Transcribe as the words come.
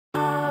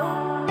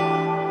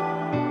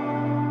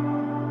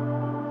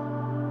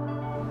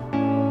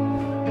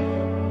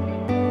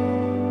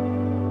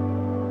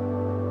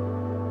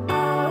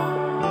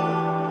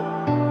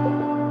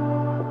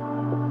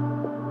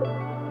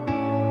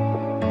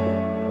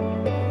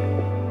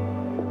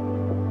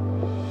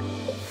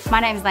My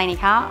name is Lainey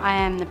Carr. I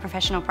am the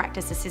Professional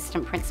Practice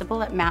Assistant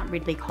Principal at Mount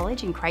Ridley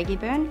College in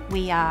Craigieburn.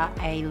 We are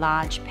a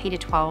large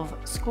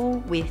P-12 school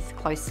with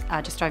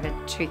just over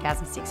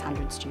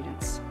 2,600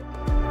 students.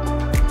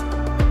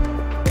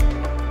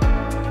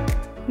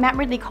 Mount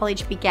Ridley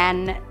College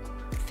began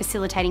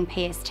facilitating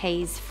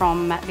PSTs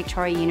from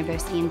Victoria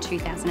University in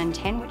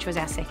 2010, which was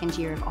our second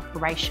year of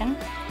operation.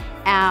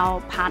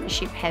 Our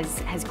partnership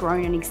has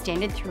grown and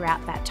extended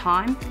throughout that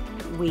time.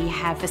 We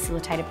have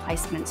facilitated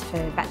placements for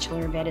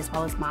Bachelor of Ed as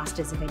well as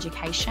Masters of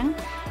Education.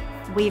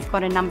 We've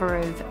got a number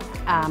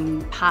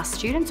of past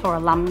students or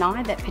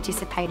alumni that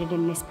participated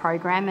in this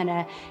program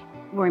and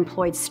were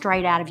employed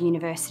straight out of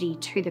university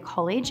to the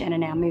college and are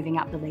now moving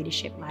up the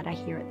leadership ladder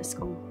here at the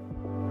school.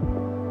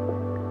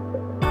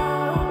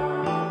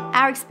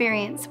 Our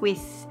experience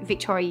with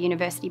Victoria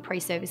University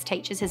pre-service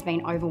teachers has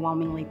been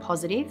overwhelmingly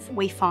positive.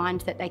 We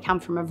find that they come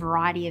from a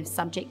variety of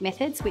subject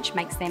methods, which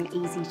makes them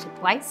easy to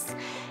place.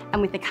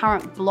 And with the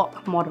current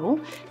block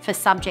model for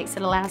subjects,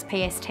 it allows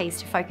PSTs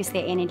to focus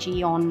their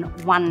energy on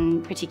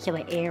one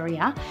particular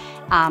area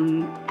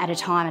at a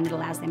time, and it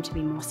allows them to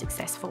be more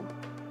successful.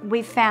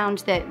 We've found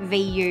that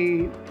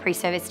VU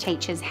pre-service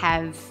teachers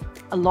have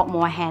a lot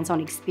more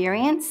hands-on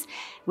experience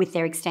with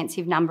their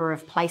extensive number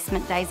of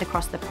placement days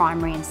across the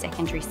primary and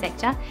secondary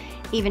sector.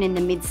 Even in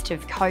the midst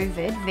of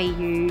COVID,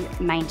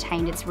 VU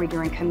maintained its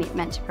rigour and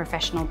commitment to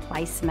professional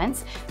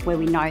placements, where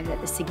we know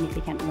that the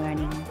significant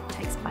learning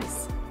takes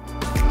place.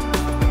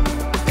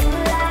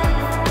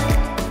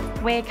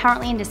 We're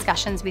currently in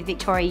discussions with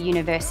Victoria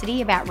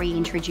University about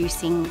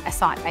reintroducing a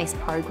site-based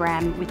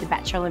program with the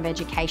Bachelor of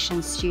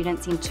Education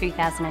students in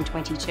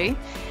 2022.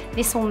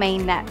 This will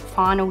mean that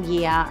final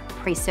year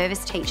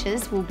pre-service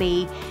teachers will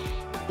be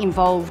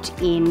involved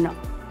in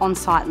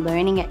on-site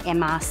learning at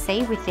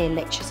MRC with their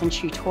lectures and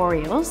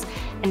tutorials,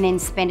 and then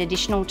spend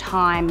additional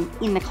time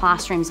in the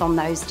classrooms on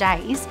those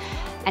days,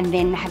 and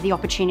then have the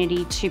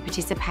opportunity to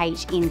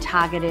participate in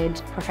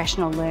targeted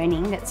professional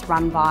learning that's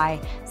run by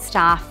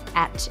staff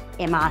at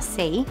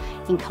MRC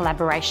in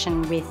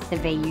collaboration with the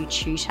VU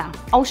tutor.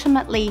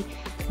 Ultimately,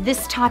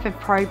 this type of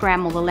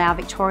program will allow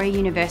Victoria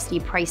University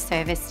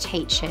pre-service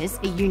teachers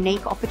a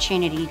unique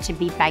opportunity to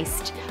be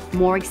based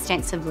more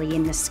extensively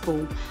in the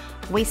school.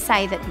 We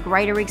say that the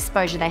greater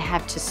exposure they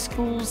have to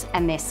schools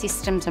and their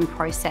systems and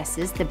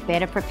processes, the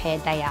better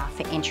prepared they are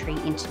for entry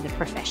into the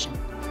profession.